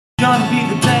gonna be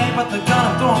the day, but they're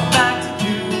gonna throw it back to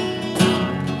you.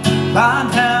 By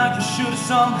now you should have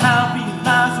somehow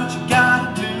realized what you gotta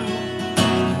do.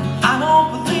 I don't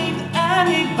believe that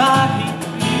anybody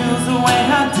feels the way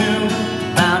I do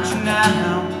about you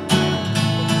now.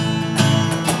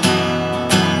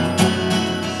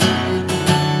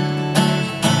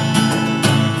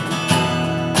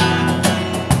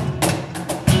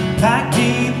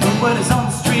 Backbeat, the word is on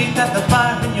the street that the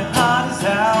fire in your heart is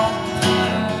out.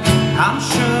 I'm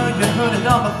sure you heard it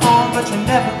all before, but you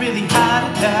never really had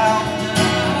it out.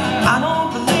 I don't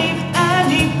believe that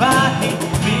anybody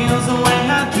feels the way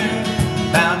I do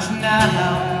about you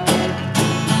now.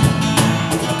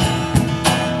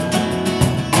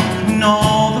 And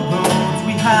all the roads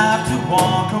we have to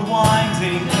walk are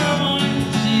winding,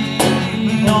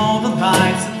 and all the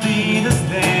lights that lead us,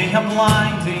 they are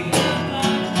blinding.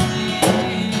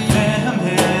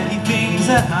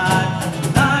 That I'd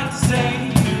like to say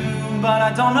to you, but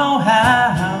I don't know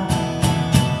how.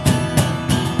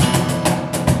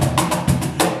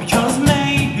 Because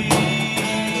maybe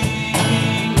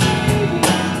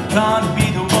you're gonna be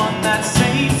the one that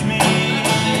saves me.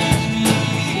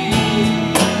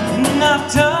 And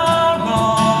after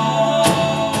all,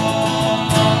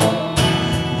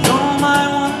 you're my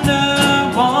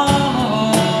wonderwall.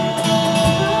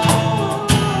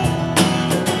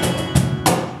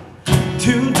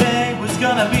 Today was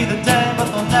gonna be the day, but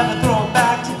they'll never throw it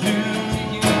back to you.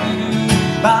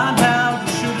 By now you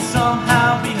should have somehow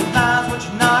realized what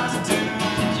you're not to do.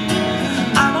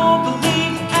 I don't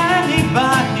believe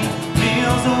anybody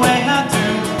feels the way I do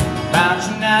about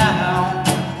you now.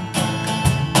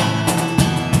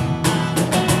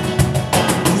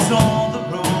 'Cause all the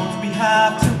roads we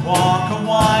have to walk are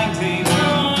winding,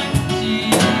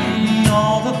 and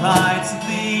all the lights that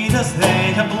lead us,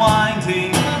 they are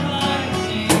blinding.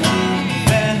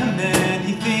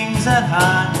 That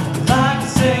I'd like to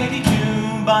say to you,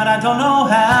 but I don't know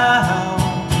how.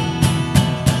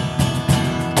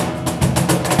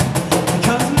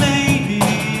 Because maybe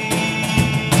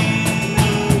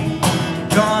you're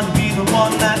gonna be the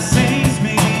one that saves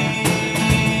me.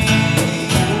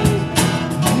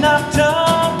 And after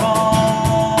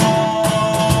all,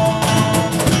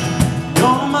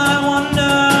 you're my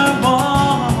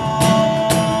wonderwall.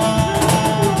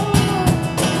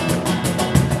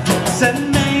 Said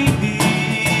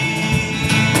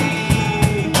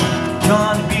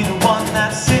gonna be the one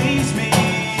that saves me.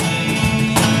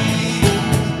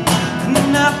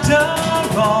 And after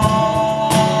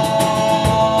all,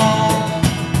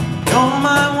 you're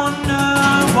my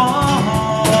wonderwall.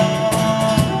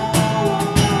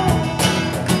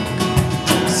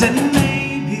 Said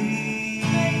maybe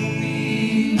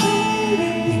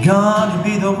you're gonna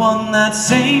be the one that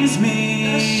saves me.